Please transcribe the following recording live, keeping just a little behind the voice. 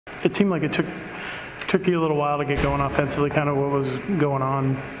it seemed like it took you a little while to get going offensively. Kind of what was going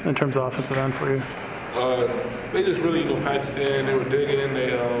on in terms of offensive end for you? They just really, packed it in. They were digging in. They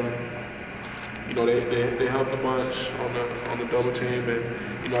helped a bunch on the double team,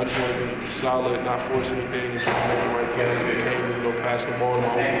 and I just wanted to be solid, not force anything, and try to make the right plays. They came, pass the ball to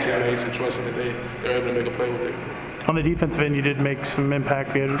my open teammates and trusting that they're able to make a play with it. On the defensive end, you did make some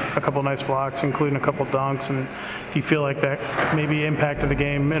impact. You had a couple nice blocks, including a couple dunks. And do you feel like that maybe impacted the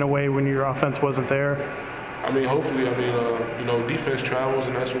game in a way when your offense wasn't there? Hopefully. Defense travels,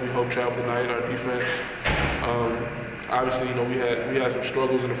 and that's what we hope travel tonight. Our defense. Obviously, we had some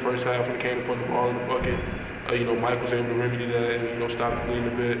struggles in the first half when it came to putting the ball in the bucket. Mike was able to remedy that and stop the bleeding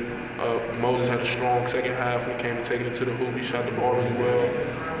a bit. Moses had a strong second half when it came to taking it to the hoop. He shot the ball really well.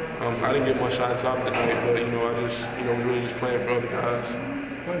 I didn't get much shots out tonight, but I just was really just playing for other guys.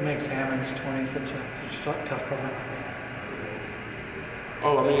 What makes Hammond's 20 such a tough cover? We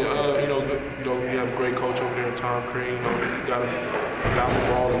have a great coach over there, Tom Crean. He got the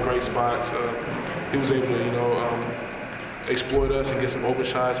ball in great spots. He was able to exploit us and get some open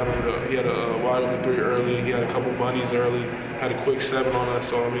shots. He had a wide open 3 early. He had a couple bunnies early. Had a quick 7 on us.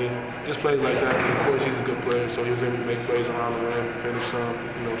 So just plays like that. And of course, he's a good player, so he was able to make plays around the rim and finish some.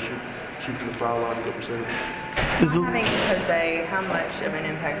 Shoot from the foul line, a good percentage. Not having Jose, how much of an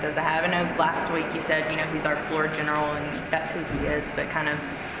impact does that have? I know last week you said he's our floor general and that's who he is, but kind of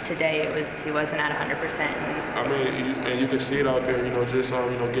today he wasn't at 100%. And you can see it out there. Getting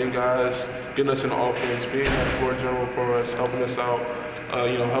us in the offense, being that floor general for us, helping us out.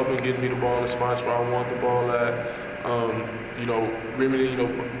 Helping get me the ball in the spots where I want the ball at. Remedy,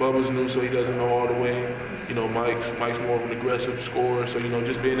 Bubba's new, so he doesn't know all the way. Mike's more of an aggressive scorer, so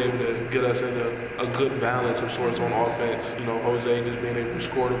just being able to get us into a good balance of sorts on offense. Jose just being able to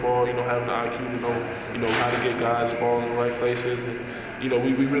score the ball, having the IQ to know, how to get guys the ball in the right places, and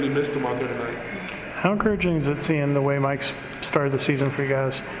we really missed him out there tonight. How encouraging is it seeing the way Mike's started the season for you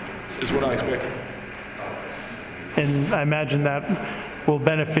guys? It's what I expected. And I imagine that will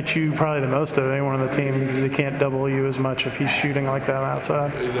benefit you probably the most of anyone on the team because he can't double you as much if he's shooting like that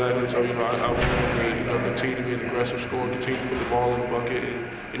outside. Exactly. So, I want him to continue to be an aggressive scorer, continue to put the ball in the bucket. And,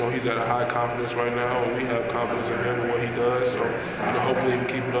 he's at a high confidence right now, and we have confidence in him and what he does. So, hopefully he can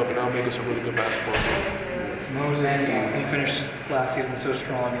keep it up, and that'll make us a really good basketball team. Moses, he finished last season so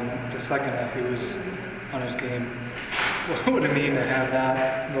strong. In the second half, he was on his game. What would it mean to have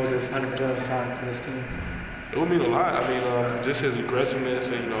that Moses 100% of the time for this team? It would mean a lot. Just his aggressiveness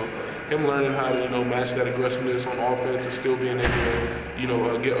and, him learning how to, match that aggressiveness on offense and still being able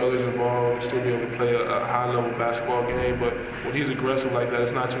to, get others involved and still be able to play a high-level basketball game. But when he's aggressive like that,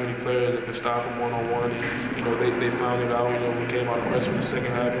 it's not too many players that can stop him one-on-one. And, they found it out. We came out aggressive in the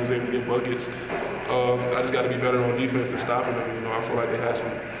second half and was able to get buckets. I just got to be better on defense and stopping them. I feel like they had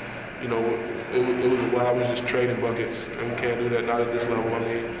some, it was a while we was just trading buckets, and we can't do that, not at this level.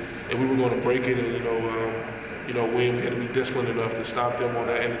 If we were going to break it and, win, we had to be disciplined enough to stop them on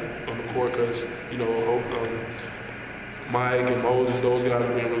that end on the court because, Mike and Moses, those guys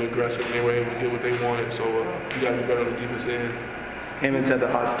were being really aggressive and they were able to get what they wanted. So you got to be better on the defense end. Hammond's had the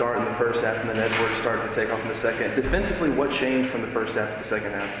hot start in the first half and then Edwards started to take off in the second. Defensively, what changed from the first half to the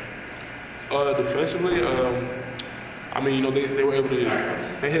second half? Defensively, they were able to.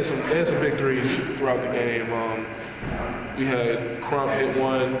 They had some big threes throughout the game. We had Crump hit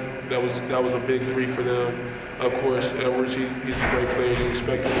one. That was a big 3 for them. Of course, Edwards, he's a great player. You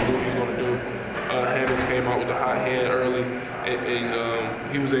expect him to do what he's going to do. Hammonds came out with a hot hand early,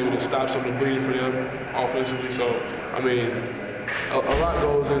 and he was able to stop some of the bleeding for them offensively. So, a lot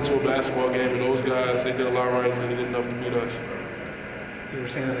goes into a basketball game, and those guys, they did a lot right, and they did enough to beat us. You were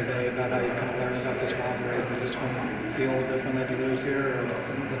saying the other day about how you kind of learned about this rivalry. Does this one feel different that you lose here or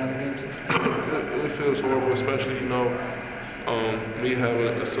than other games? It feels horrible, especially, me having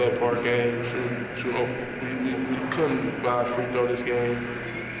a subpar game. We couldn't buy a free throw this game.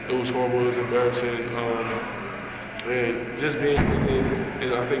 It was horrible. It was embarrassing. And just being in it,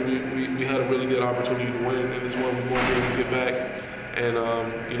 and I think we had a really good opportunity to win, and this one we weren't able to get back. And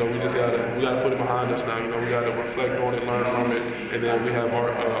we just gotta put it behind us now. We gotta reflect on it, learn from it, and then we have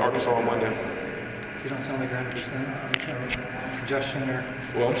Arkansas on Monday. You don't sound like 100%. Suggestion or?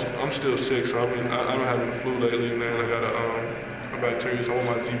 Well, I'm still sick, so I've been having the flu lately, man. I got a bacteria, so I'm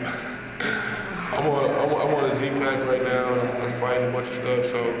on my Z. I'm on a Z-pack right now, and I'm fighting a bunch of stuff.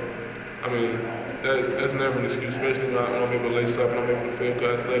 So, that's never an excuse, especially when I'm able to lace up and I'm able to feel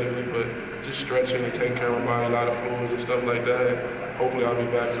good athletically. But just stretching and taking care of my body, a lot of fluids and stuff like that. And hopefully, I'll be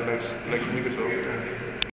back for the next week or so.